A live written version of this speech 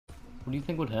What do you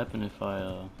think would happen if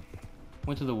I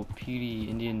went to the Wapiti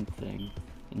Indian thing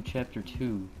in chapter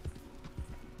 2?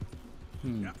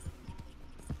 Yeah.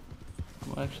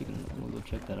 Well, actually, I'm gonna go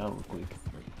check that out real quick.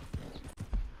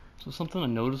 So something I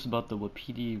noticed about the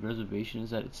Wapiti reservation is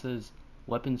that it says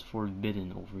weapons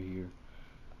forbidden over here.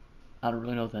 I don't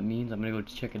really know what that means. I'm gonna go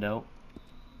check it out.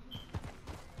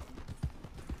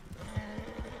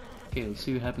 Okay, let's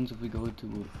see what happens if we go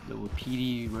to the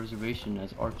Wapiti reservation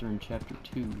as Arthur in chapter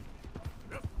 2.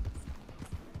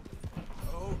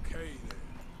 Okay then.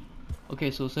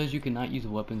 Okay, so it says you cannot use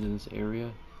weapons in this area.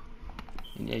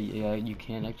 And yeah, you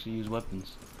can actually use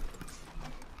weapons.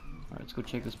 Alright, let's go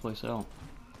check this place out.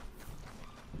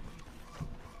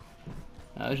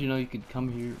 As you know, you could come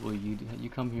here, well you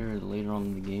come here later on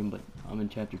in the game, but I'm in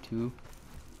chapter 2,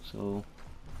 so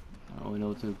I don't really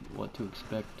know what to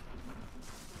expect.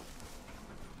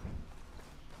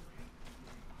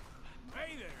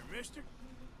 Hey there, mister.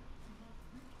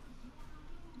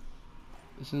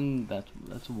 Isn't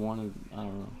that's one of, I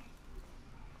don't know.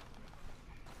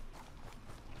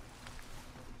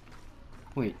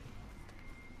 Wait.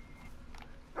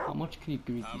 How much can you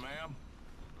greet these? Ma'am.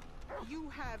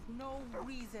 You have no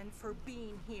reason for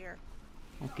being here.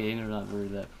 Okay, they're not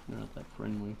that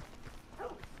friendly.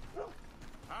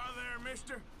 Hi there,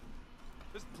 mister.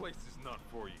 This place is not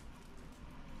for you.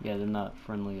 Yeah, they're not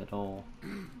friendly at all.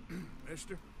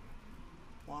 Mister?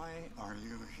 Why are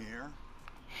you here?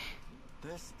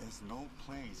 This is no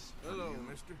place for Hello, you.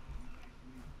 mister.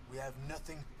 We have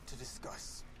nothing to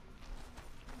discuss.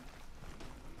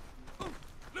 Ooh,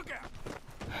 look out!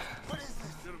 What is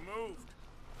this? Should have moved.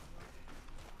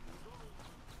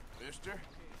 Mister?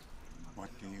 What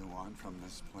do you want from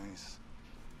this place?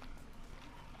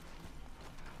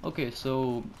 Okay,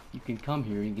 so you can come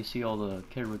here, you can see all the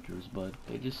characters, but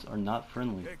they just are not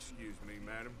friendly. Excuse me,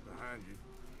 madam. Behind you.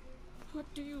 What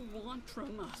do you want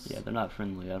from us? Yeah, they're not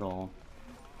friendly at all.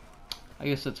 I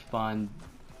guess that's fine,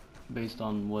 based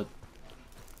on what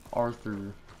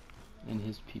Arthur and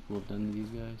his people have done to these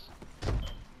guys.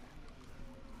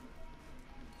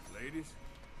 Ladies?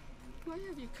 Why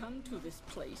have you come to this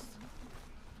place?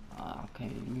 I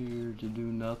came here to do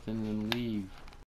nothing and leave.